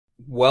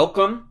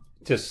Welcome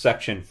to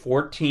section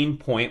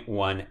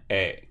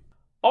 14.1a.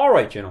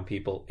 Alright, gentle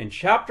people, in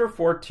chapter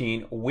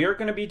 14, we're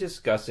going to be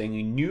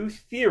discussing new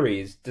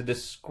theories to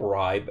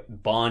describe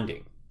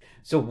bonding.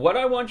 So what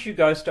I want you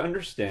guys to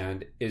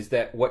understand is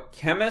that what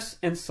chemists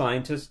and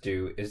scientists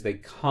do is they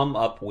come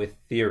up with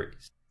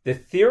theories. The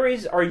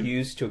theories are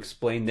used to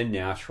explain the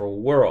natural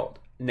world.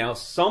 Now,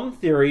 some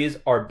theories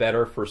are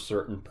better for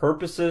certain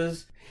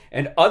purposes,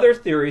 and other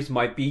theories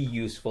might be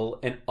useful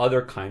in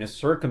other kind of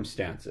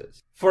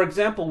circumstances. For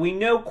example, we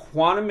know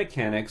quantum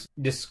mechanics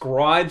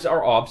describes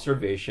our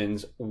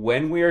observations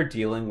when we are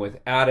dealing with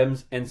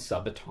atoms and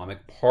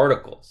subatomic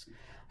particles.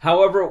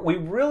 However, we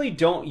really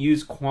don't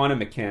use quantum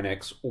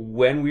mechanics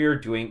when we are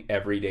doing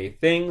everyday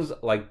things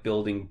like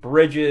building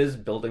bridges,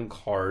 building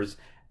cars,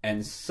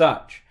 and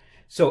such.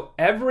 So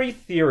every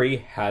theory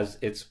has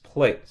its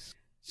place.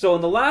 So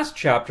in the last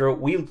chapter,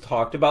 we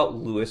talked about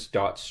Lewis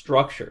dot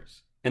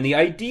structures. And the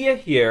idea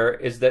here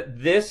is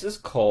that this is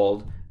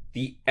called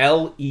the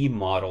LE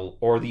model,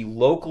 or the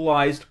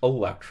localized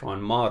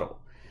electron model.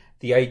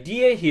 The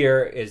idea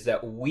here is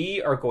that we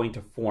are going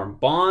to form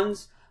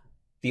bonds.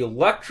 The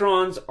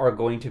electrons are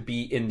going to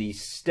be in the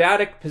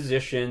static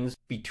positions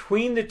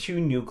between the two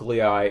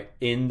nuclei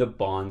in the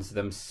bonds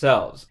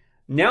themselves.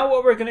 Now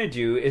what we're going to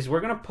do is we're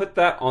going to put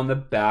that on the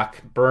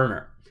back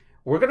burner.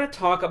 We're going to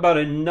talk about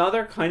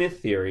another kind of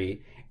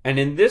theory, and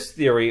in this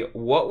theory,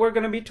 what we're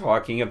going to be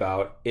talking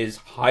about is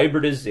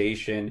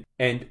hybridization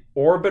and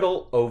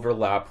orbital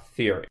overlap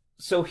theory.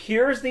 So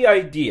here's the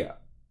idea.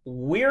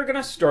 We're going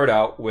to start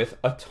out with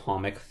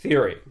atomic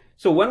theory.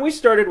 So when we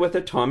started with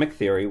atomic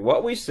theory,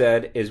 what we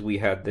said is we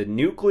had the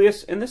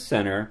nucleus in the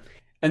center,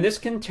 and this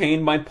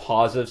contained my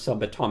positive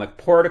subatomic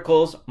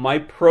particles, my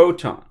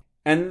proton.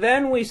 And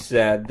then we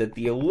said that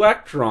the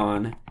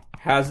electron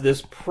has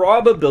this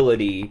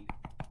probability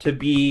to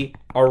be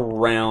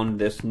around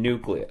this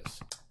nucleus.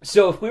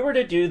 So if we were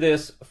to do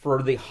this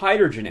for the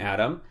hydrogen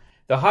atom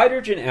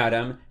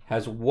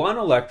has one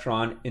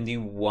electron in the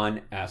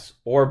 1s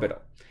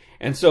orbital.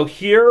 And so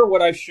here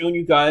what I've shown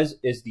you guys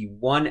is the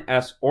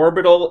 1s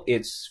orbital.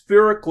 It's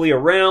spherically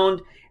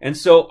around, and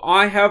so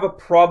I have a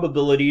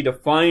probability to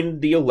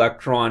find the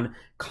electron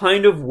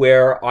kind of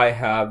where I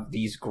have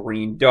these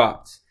green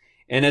dots.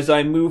 And as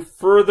I move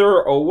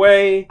further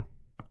away,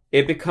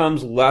 it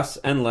becomes less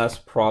and less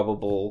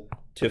probable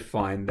to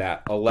find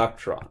that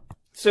electron.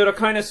 So to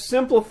kind of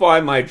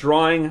simplify my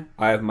drawing,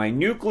 I have my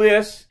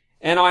nucleus,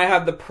 and I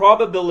have the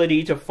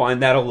probability to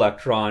find that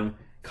electron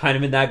kind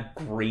of in that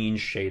green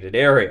shaded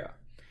area.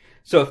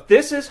 So if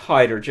this is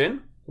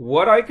hydrogen,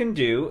 what I can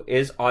do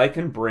is I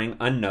can bring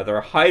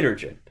another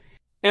hydrogen.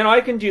 And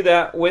I can do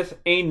that with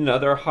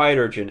another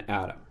hydrogen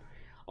atom.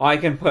 I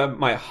can put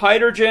my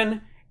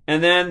hydrogen,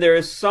 and then there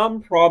is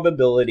some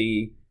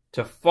probability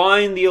to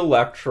find the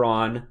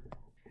electron,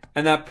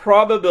 and that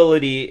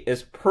probability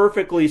is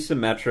perfectly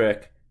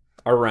symmetric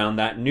around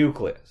that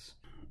nucleus.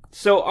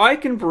 So I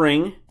can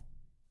bring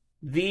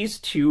these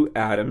two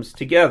atoms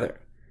together.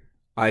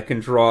 I can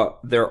draw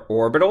their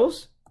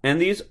orbitals, and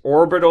these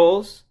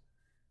orbitals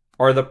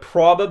are the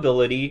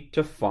probability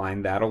to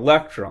find that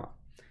electron.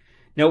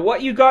 Now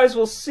what you guys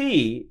will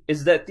see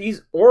is that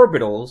these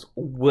orbitals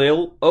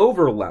will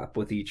overlap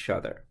with each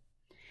other.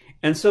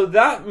 And so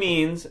that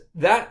means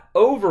that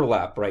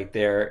overlap right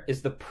there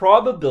is the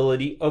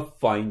probability of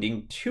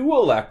finding two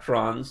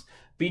electrons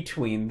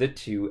between the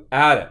two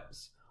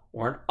atoms,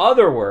 or in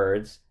other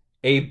words,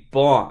 a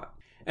bond.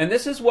 And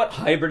this is what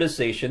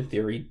hybridization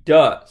theory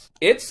does.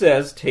 It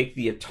says take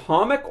the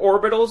atomic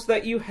orbitals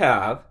that you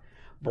have,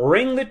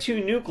 bring the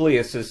two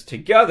nucleuses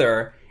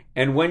together,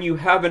 and when you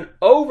have an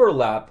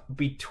overlap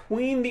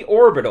between the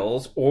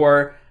orbitals,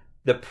 or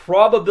the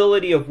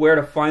probability of where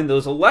to find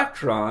those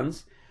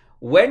electrons,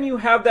 when you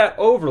have that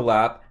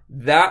overlap,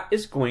 that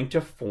is going to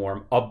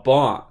form a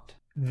bond.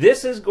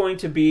 This is going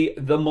to be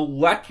the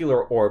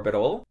molecular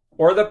orbital,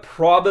 or the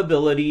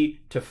probability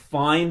to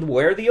find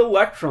where the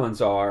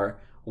electrons are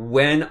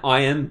when I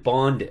am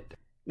bonded.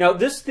 Now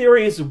this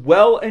theory is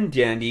well and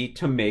dandy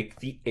to make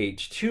the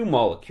H2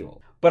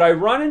 molecule, but I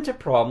run into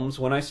problems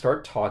when I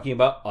start talking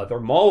about other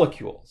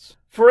molecules.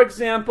 For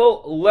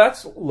example,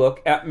 let's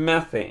look at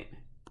methane.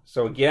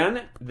 So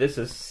again, this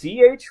is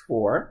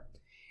CH4,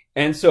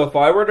 and so if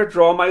I were to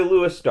draw my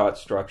Lewis dot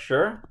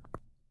structure,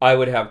 I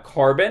would have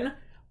carbon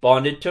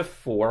bonded to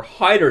 4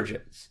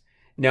 hydrogens.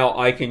 Now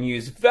I can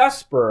use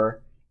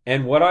Vesper,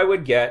 and what I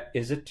would get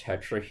is a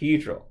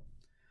tetrahedral.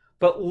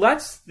 But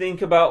let's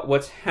think about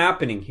what's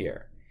happening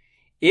here.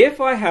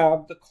 If I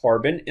have the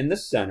carbon in the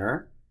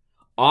center,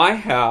 I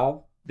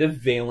have the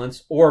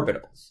valence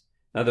orbitals.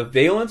 Now the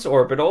valence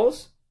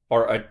orbitals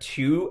are a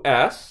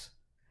 2s,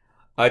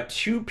 a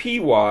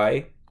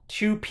 2py,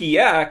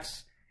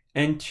 2px,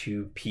 and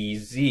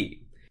 2pz.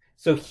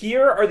 So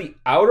here are the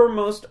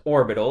outermost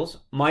orbitals,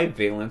 my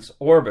valence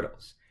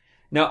orbitals.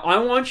 Now I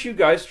want you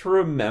guys to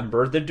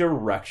remember the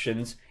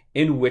directions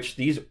in which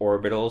these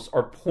orbitals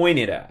are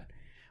pointed at.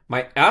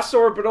 My s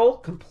orbital,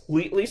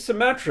 completely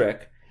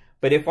symmetric,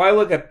 but if I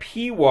look at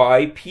py,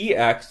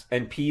 px,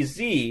 and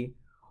pz,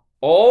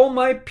 all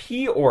my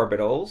p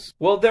orbitals,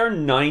 well, they're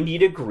 90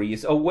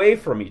 degrees away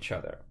from each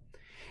other.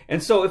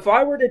 And so if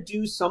I were to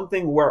do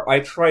something where I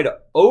try to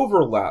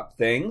overlap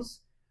things,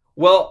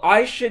 well,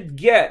 I should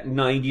get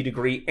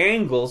 90-degree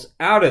angles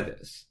out of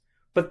this.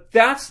 But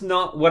that's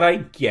not what I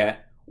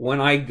get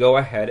when I go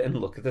ahead and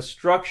look at the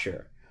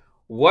structure.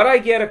 What I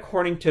get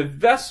according to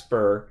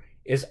Vesper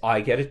is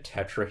I get a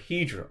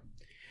tetrahedron.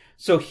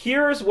 So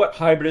here's what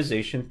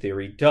hybridization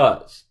theory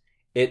does.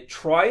 It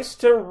tries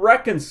to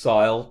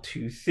reconcile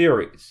two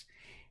theories.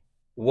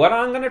 What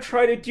I'm going to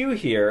try to do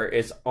here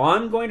is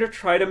I'm going to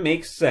try to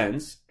make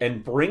sense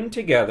and bring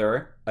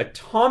together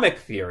atomic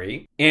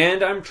theory,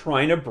 and I'm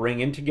trying to bring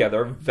in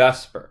together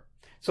Vesper.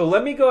 So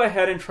let me go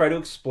ahead and try to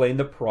explain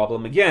the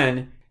problem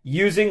again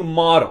using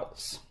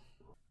models.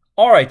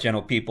 All right,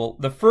 gentle people,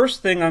 the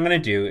first thing I'm going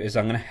to do is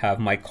I'm going to have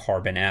my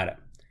carbon atom.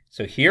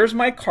 So here's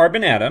my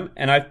carbon atom,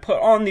 and I've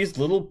put on these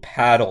little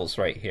paddles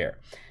right here.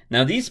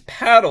 Now these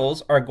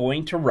paddles are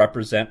going to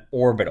represent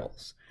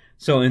orbitals.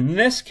 So in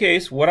this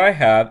case, what I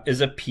have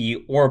is a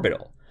p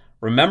orbital.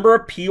 Remember,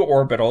 a p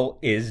orbital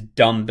is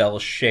dumbbell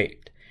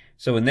shaped.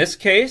 So in this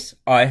case,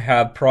 I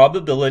have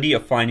probability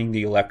of finding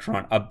the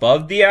electron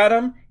above the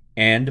atom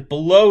and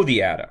below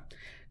the atom.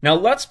 Now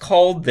let's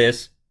call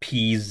this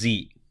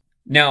pz.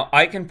 Now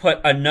I can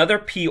put another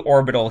p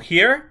orbital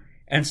here,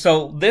 and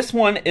so this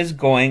one is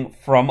going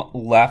from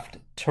left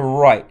to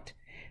right.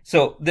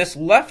 So this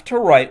left to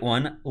right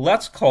one,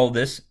 let's call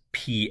this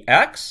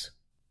px.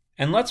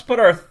 And let's put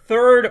our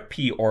third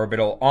p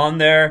orbital on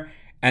there,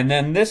 and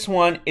then this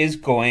one is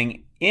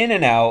going in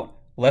and out.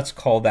 Let's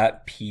call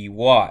that py.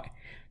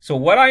 So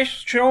what I'm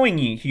showing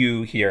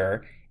you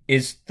here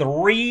is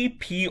 3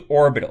 p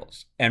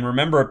orbitals. And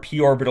remember, a p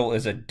orbital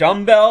is a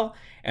dumbbell,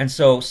 and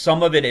so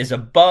some of it is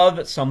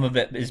above, some of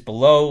it is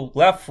below,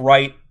 left,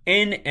 right,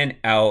 in and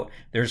out.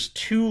 There's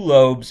 2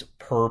 lobes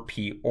per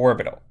p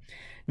orbital.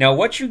 Now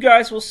what you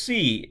guys will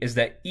see is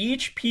that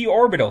each p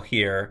orbital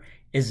here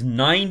is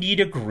 90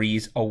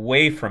 degrees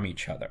away from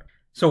each other.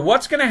 So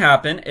what's going to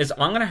happen is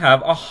I'm going to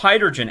have a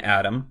hydrogen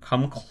atom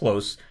come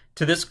close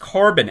to this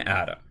carbon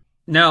atom.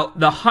 Now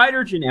the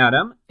hydrogen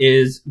atom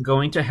is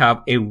going to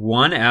have a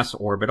 1s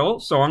orbital,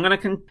 so I'm going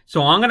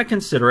to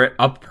consider it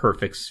a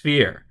perfect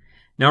sphere.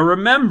 Now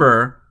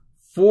remember,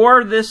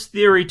 for this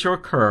theory to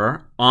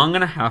occur, I'm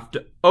going to have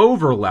to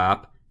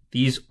overlap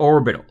these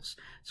orbitals.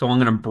 So I'm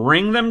going to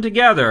bring them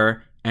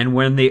together, and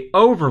when they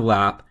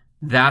overlap,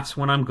 that's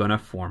when I'm going to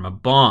form a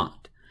bond.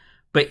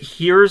 But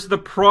here's the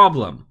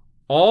problem.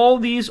 All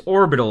these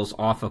orbitals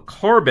off of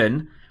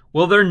carbon,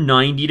 well, they're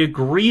 90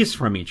 degrees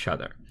from each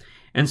other.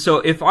 And so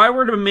if I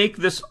were to make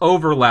this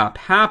overlap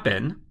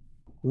happen,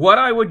 what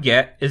I would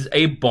get is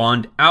a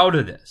bond out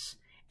of this.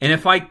 And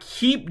if I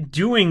keep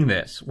doing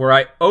this, where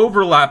I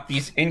overlap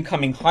these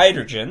incoming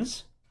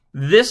hydrogens,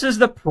 this is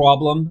the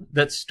problem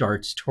that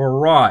starts to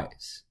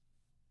arise.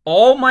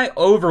 All my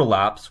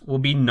overlaps will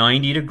be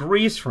 90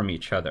 degrees from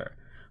each other.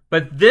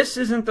 But this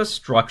isn't the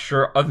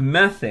structure of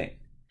methane.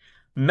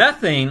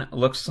 Methane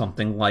looks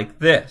something like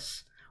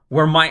this,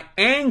 where my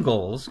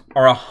angles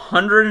are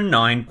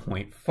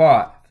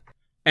 109.5.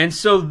 And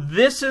so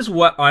this is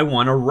what I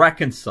want to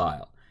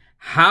reconcile.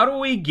 How do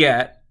we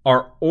get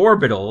our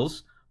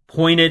orbitals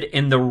pointed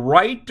in the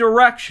right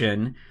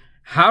direction?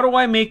 How do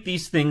I make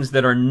these things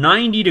that are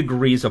 90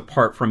 degrees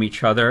apart from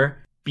each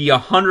other be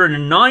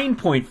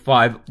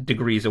 109.5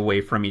 degrees away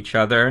from each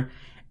other?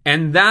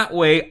 And that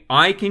way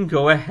I can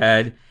go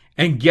ahead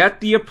and get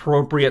the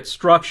appropriate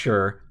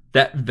structure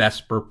that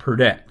Vesper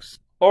predicts.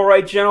 All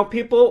right, gentle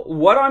people,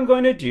 what I'm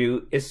going to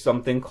do is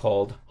something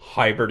called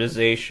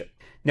hybridization.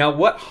 Now,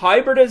 what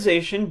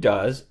hybridization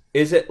does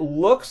is it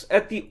looks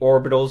at the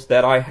orbitals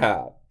that I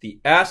have, the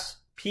s,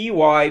 py,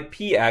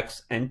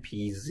 px, and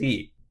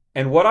pz.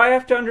 And what I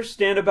have to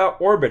understand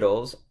about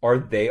orbitals are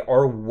they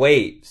are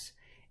waves.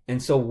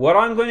 And so what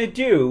I'm going to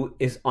do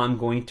is I'm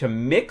going to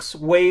mix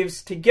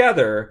waves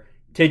together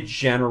to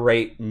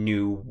generate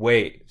new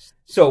waves.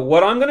 So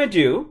what I'm going to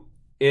do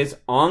is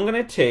I'm going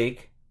to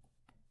take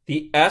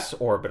the s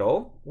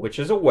orbital, which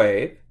is a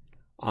wave.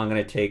 I'm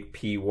going to take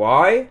py,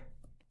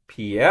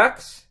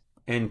 px,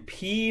 and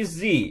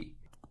pz.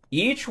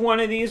 Each one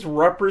of these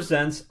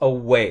represents a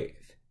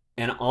wave.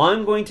 And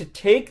I'm going to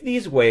take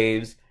these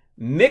waves,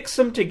 mix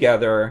them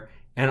together,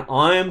 and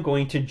I'm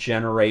going to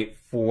generate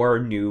 4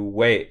 new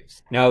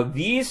waves. Now,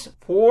 these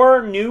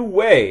 4 new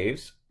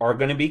waves are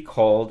going to be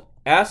called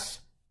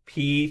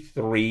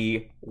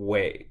sp3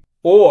 wave,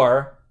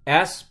 or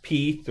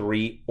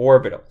sp3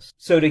 orbitals.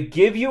 So to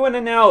give you an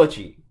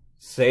analogy,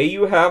 say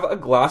you have a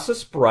glass of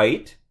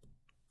Sprite,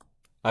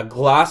 a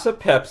glass of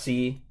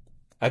Pepsi,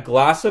 a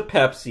glass of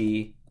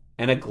Pepsi,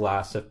 and a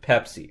glass of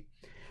Pepsi.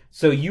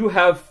 So you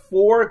have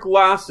 4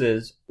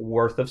 glasses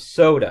worth of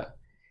soda.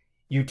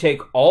 You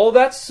take all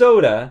that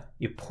soda,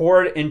 you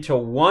pour it into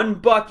one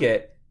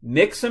bucket,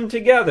 mix them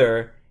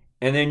together,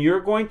 and then you're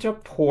going to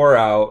pour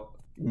out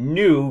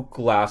new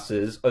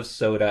glasses of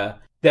soda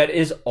that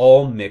is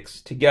all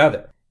mixed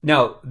together.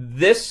 Now,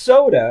 this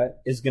soda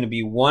is going to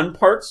be 1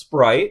 part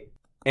Sprite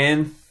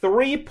and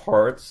 3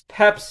 parts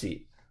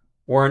Pepsi.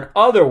 or in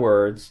other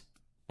words,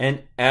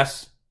 an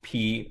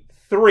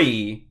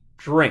sp3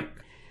 drink.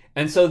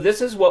 And so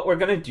this is what we're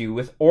going to do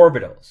with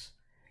orbitals.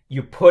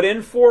 You put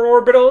in 4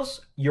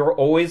 orbitals, you're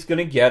always going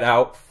to get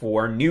out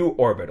 4 new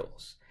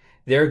orbitals.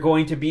 They're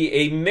going to be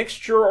a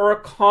mixture or a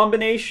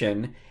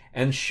combination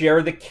and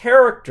share the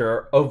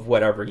character of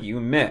whatever you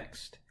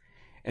mixed.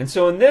 And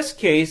so in this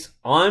case,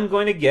 I'm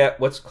going to get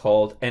what's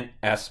called an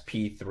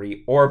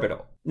sp3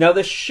 orbital. Now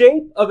the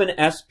shape of an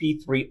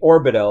sp3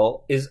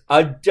 orbital is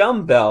a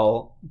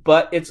dumbbell,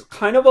 but it's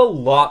kind of a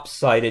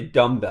lopsided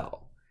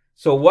dumbbell.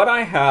 So what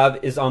I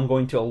have is I'm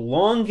going to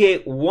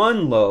elongate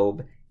one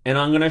lobe and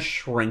I'm going to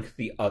shrink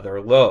the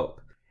other lobe.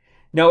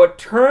 Now it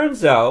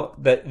turns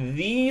out that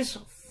these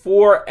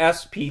 4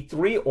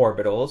 sp3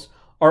 orbitals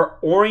are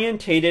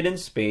orientated in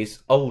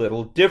space a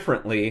little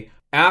differently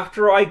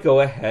after I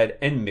go ahead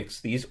and mix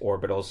these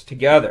orbitals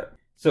together.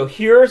 So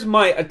here's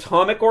my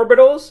atomic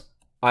orbitals.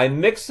 I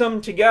mix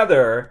them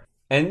together,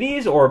 and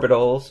these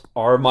orbitals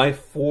are my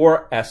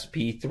 4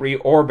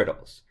 sp3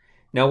 orbitals.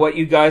 Now what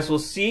you guys will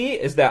see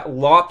is that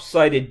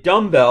lopsided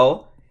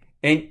dumbbell,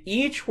 and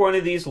each one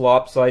of these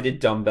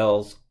lopsided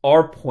dumbbells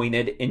are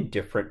pointed in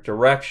different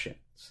directions.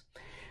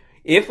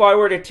 If I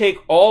were to take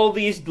all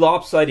these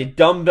lopsided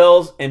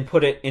dumbbells and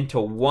put it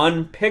into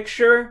one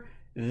picture,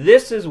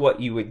 this is what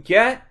you would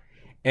get.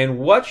 And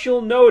what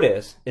you'll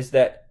notice is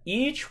that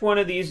each one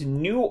of these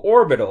new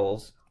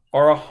orbitals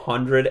are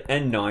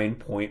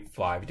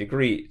 109.5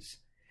 degrees.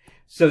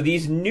 So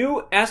these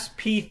new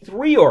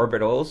sp3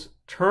 orbitals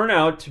turn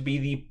out to be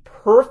the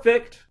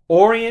perfect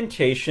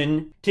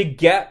orientation to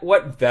get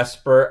what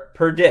Vesper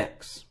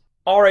predicts.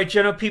 All right,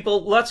 Geno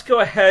people, let's go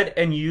ahead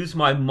and use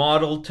my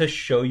model to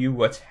show you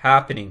what's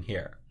happening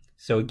here.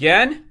 So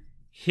again,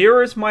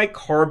 here is my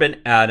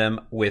carbon atom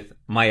with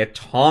my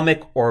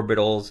atomic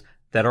orbitals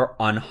that are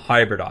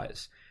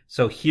unhybridized.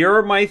 So here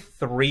are my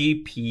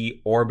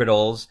 3p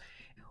orbitals.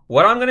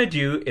 What I'm going to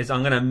do is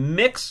I'm going to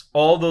mix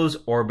all those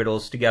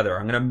orbitals together.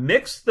 I'm going to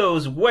mix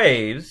those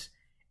waves,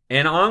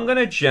 and I'm going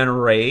to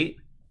generate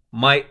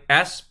my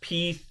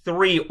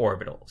sp3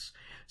 orbitals.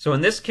 So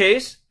in this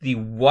case, the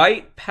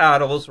white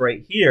paddles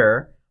right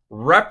here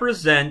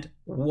represent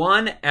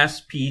one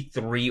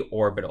sp3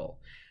 orbital.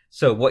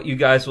 So what you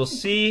guys will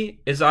see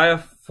is I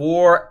have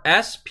 4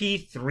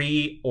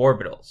 sp3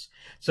 orbitals.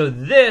 So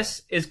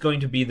this is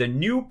going to be the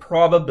new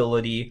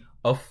probability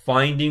of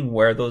finding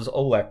where those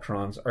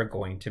electrons are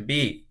going to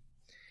be.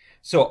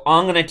 So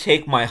I'm going to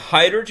take my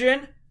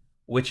hydrogen,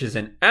 which is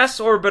an s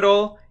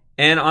orbital,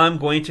 and I'm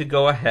going to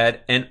go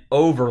ahead and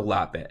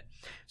overlap it.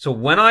 So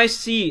when I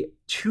see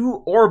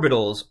 2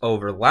 orbitals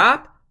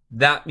overlap,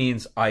 that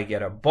means I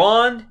get a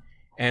bond,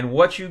 and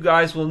what you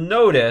guys will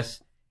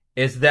notice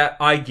is that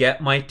I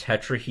get my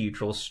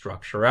tetrahedral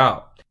structure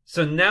out.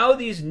 So now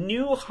these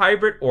new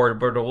hybrid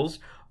orbitals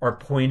are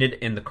pointed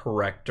in the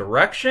correct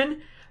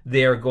direction.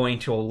 They are going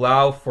to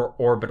allow for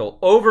orbital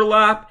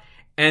overlap,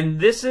 and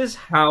this is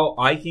how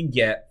I can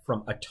get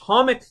from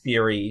atomic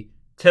theory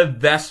to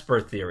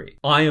Vesper theory.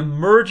 I am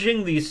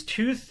merging these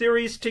 2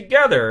 theories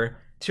together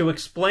to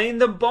explain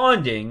the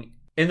bonding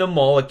in the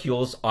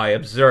molecules I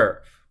observe.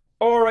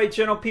 All right,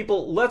 Geno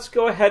people, let's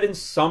go ahead and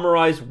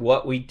summarize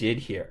what we did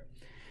here.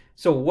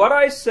 So what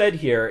I said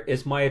here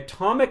is my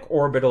atomic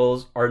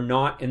orbitals are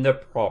not in the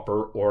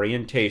proper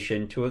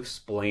orientation to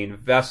explain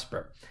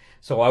Vesper.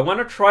 So I want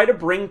to try to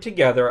bring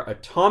together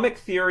atomic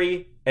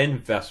theory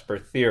and Vesper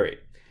theory.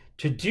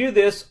 To do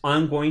this,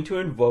 I'm going to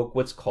invoke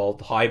what's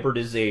called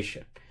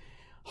hybridization.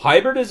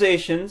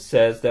 Hybridization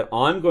says that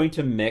I'm going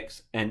to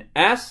mix an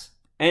s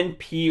and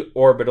p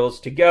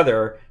orbitals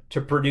together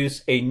to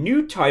produce a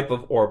new type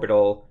of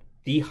orbital,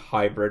 the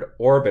hybrid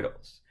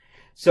orbitals.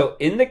 So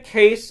in the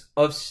case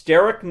of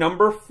steric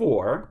number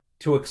 4,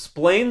 to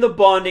explain the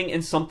bonding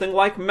in something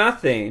like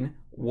methane,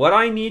 what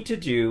I need to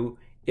do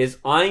is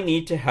I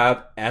need to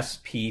have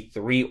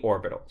sp3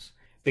 orbitals.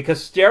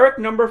 Because steric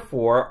number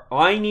 4,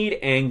 I need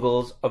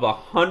angles of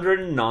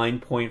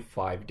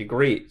 109.5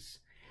 degrees.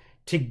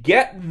 To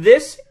get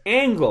this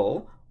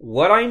angle,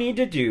 what I need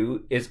to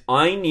do is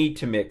I need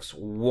to mix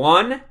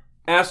 1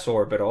 s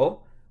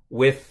orbital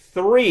with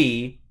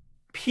 3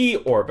 p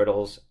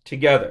orbitals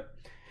together.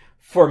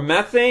 For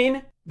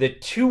methane, the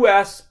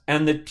 2s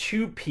and the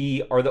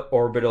 2p are the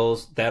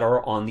orbitals that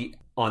are on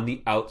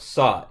the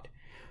outside.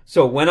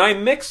 So when I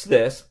mix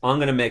this, I'm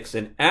going to mix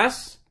an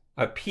s,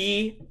 a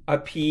p,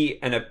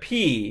 and a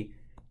p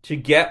to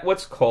get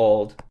what's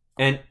called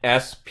an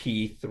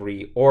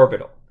sp3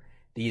 orbital.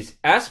 These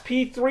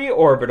sp3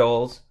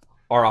 orbitals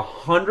are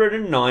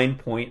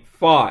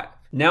 109.5.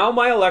 Now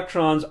my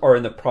electrons are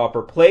in the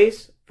proper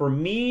place for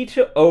me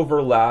to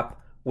overlap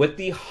with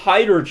the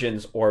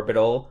hydrogen's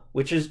orbital,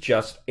 which is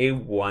just a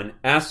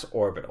 1s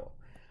orbital.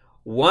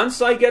 Once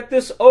I get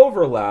this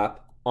overlap,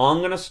 I'm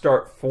going to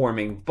start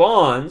forming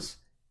bonds,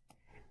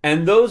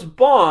 and those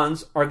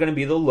bonds are going to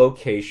be the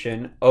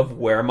location of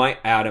where my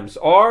atoms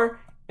are,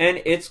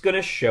 and it's going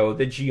to show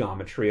the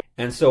geometry.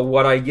 And so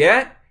what I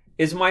get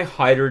is my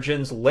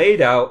hydrogens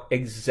laid out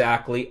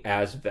exactly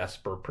as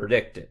Vesper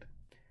predicted.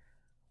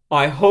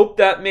 I hope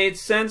that made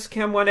sense,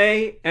 Chem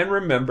 1A, and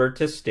remember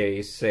to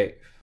stay safe.